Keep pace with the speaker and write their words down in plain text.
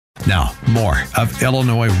Now, more of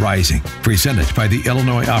Illinois Rising, presented by the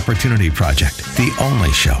Illinois Opportunity Project, the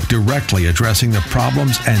only show directly addressing the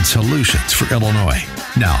problems and solutions for Illinois.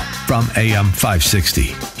 Now, from AM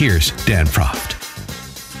 560, here's Dan Proft.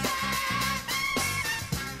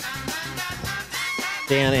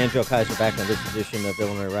 Dan and Joe Kaiser back on this edition of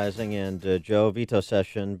Illinois Rising. And Joe, veto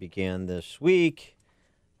session began this week.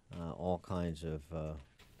 All kinds of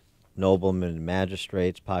noblemen and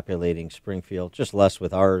magistrates populating Springfield, just less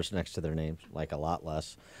with R's next to their names, like a lot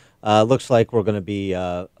less. Looks like we're going to be,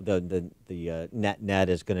 the net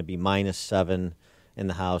is going to be -7 in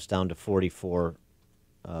the House, down to 44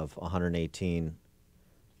 of 118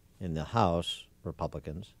 in the House,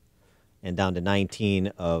 Republicans, and down to 19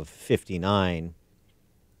 of 59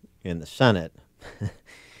 in the Senate.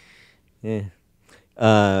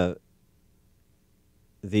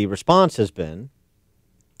 The response has been,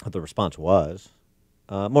 the response was,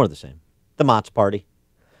 more of the same. The Mott's party,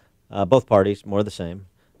 both parties, more of the same.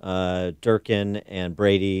 Durkin and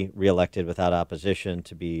Brady reelected without opposition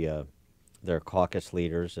to be their caucus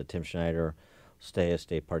leaders. Tim Schneider will stay as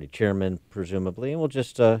state party chairman, presumably, and we'll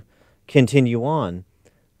just continue on.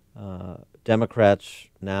 Democrats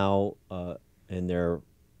now in their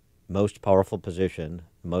most powerful position,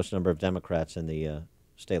 most number of Democrats in the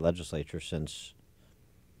state legislature since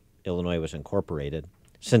Illinois was incorporated,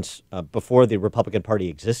 since before the Republican Party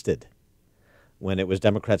existed, when it was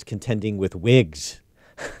Democrats contending with Whigs,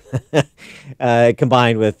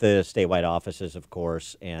 combined with the statewide offices, of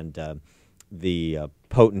course, and the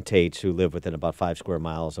potentates who live within about 5 square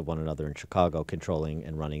miles of one another in Chicago, controlling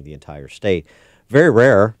and running the entire state. Very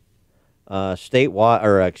rare,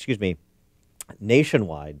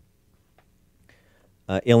 nationwide.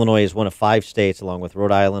 Illinois is one of 5 states, along with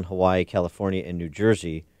Rhode Island, Hawaii, California, and New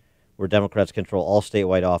Jersey, where Democrats control all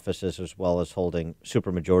statewide offices as well as holding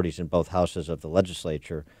supermajorities in both houses of the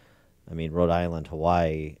legislature. I mean, Rhode Island,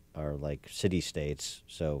 Hawaii are like city-states,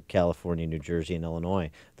 so California, New Jersey, and Illinois,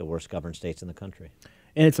 the worst governed states in the country.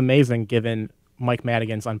 And it's amazing, given Mike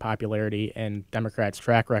Madigan's unpopularity and Democrats'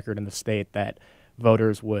 track record in the state, that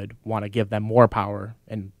voters would want to give them more power,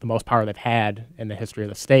 and the most power they've had in the history of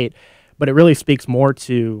the state. But it really speaks more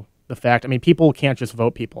to the fact, I mean, people can't just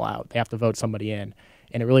vote people out. They have to vote somebody in.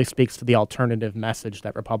 And it really speaks to the alternative message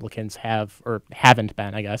that Republicans have, or haven't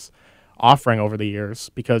been, I guess, offering over the years.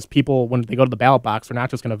 Because people, when they go to the ballot box, they're not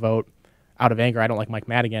just going to vote out of anger, I don't like Mike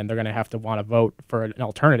Madigan. They're going to have to want to vote for an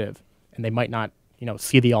alternative. And they might not,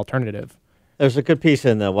 see the alternative. There's a good piece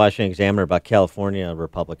in the Washington Examiner about California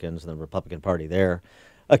Republicans and the Republican Party there.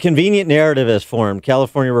 A convenient narrative has formed.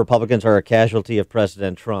 California Republicans are a casualty of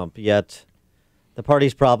President Trump, yet the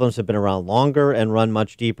party's problems have been around longer and run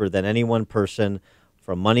much deeper than any one person.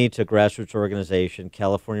 From money to grassroots organization,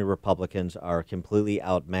 California Republicans are completely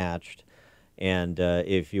outmatched. And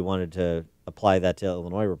if you wanted to apply that to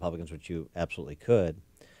Illinois Republicans, which you absolutely could,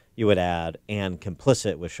 you would add, and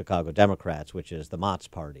complicit with Chicago Democrats, which is the Mott's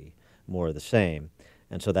party, more of the same.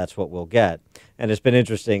 And so that's what we'll get. And it's been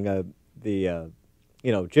interesting,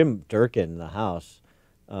 Jim Durkin in the House,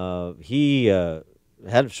 he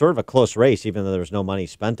had sort of a close race, even though there was no money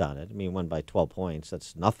spent on it. I mean, he won by 12 points.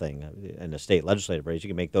 That's nothing in a state legislative race. You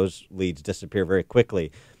can make those leads disappear very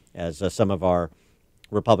quickly, as some of our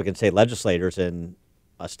Republican state legislators in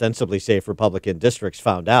ostensibly safe Republican districts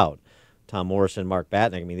found out. Tom Morrison, Mark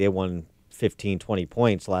Batnick, I mean, they won 15, 20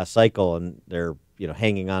 points last cycle, and they're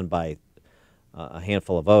hanging on by a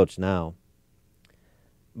handful of votes now.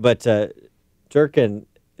 But Durkin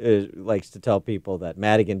likes to tell people that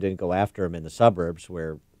Madigan didn't go after him in the suburbs,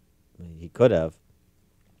 where he could have,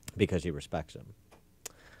 because he respects him.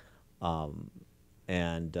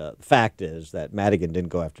 And the fact is that Madigan didn't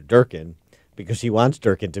go after Durkin because he wants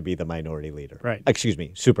Durkin to be the minority leader. Right. Excuse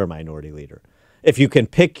me, super minority leader. If you can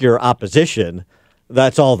pick your opposition,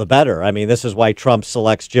 that's all the better. I mean, this is why Trump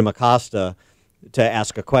selects Jim Acosta to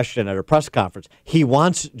ask a question at a press conference. He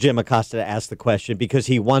wants Jim Acosta to ask the question because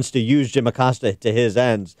he wants to use Jim Acosta to his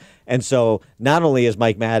ends. And so not only is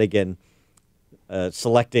Mike Madigan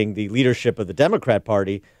selecting the leadership of the Democrat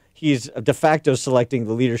Party, he's de facto selecting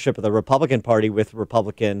the leadership of the Republican Party with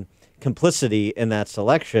Republican complicity in that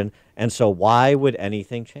selection. And so why would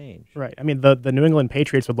anything change? Right. I mean, the New England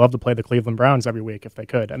Patriots would love to play the Cleveland Browns every week if they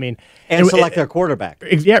could. I mean, and select their quarterback.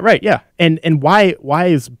 Yeah, right. Yeah. And why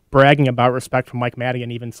is bragging about respect for Mike Madigan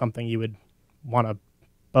even something you would want to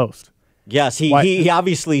boast? Yes, he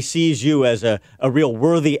obviously sees you as a real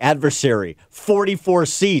worthy adversary. 44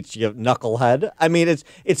 seats, you knucklehead. I mean,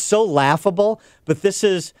 it's so laughable, but this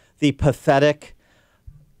is the pathetic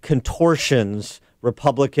contortions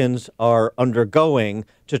Republicans are undergoing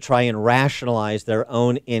to try and rationalize their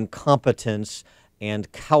own incompetence and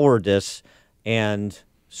cowardice and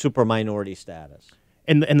super minority status.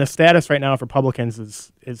 And the status right now of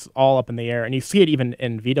Republicans is all up in the air. And you see it even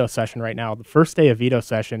in veto session right now. The first day of veto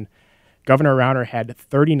session, Governor Rauner had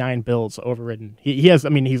 39 bills overridden. He has, I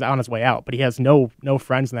mean, he's on his way out, but he has no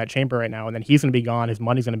friends in that chamber right now. And then he's going to be gone. His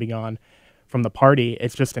money's going to be gone from the party.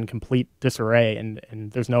 It's just in complete disarray,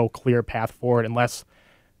 and there's no clear path forward unless,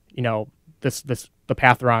 you know, the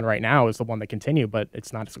path they're on right now is the one that continue, but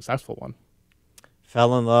it's not a successful one.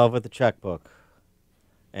 Fell in love with the checkbook,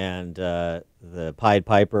 and the Pied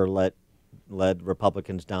Piper led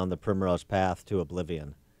Republicans down the primrose path to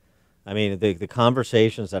oblivion. I mean, the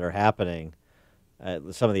conversations that are happening,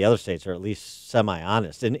 some of the other states are at least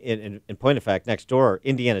semi-honest. In point of fact, next door,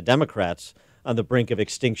 Indiana Democrats on the brink of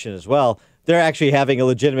extinction as well. They're actually having a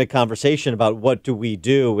legitimate conversation about what do we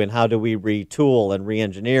do and how do we retool and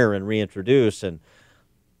re-engineer and reintroduce and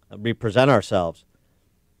represent ourselves.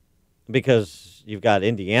 Because you've got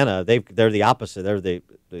Indiana, they're the opposite. They're the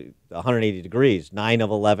 180 degrees. 9 of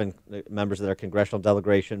 11 members of their congressional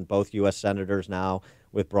delegation, both U.S. senators now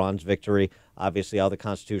with bronze victory. Obviously, all the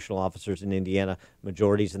constitutional officers in Indiana,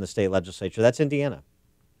 majorities in the state legislature. That's Indiana.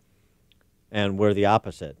 And we're the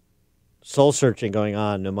opposite. Soul searching going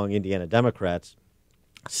on among Indiana Democrats,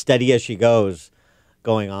 steady as she goes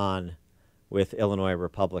going on with Illinois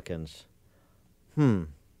Republicans. You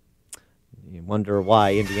wonder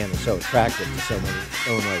why Indiana is so attractive to so many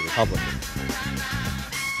Illinois Republicans.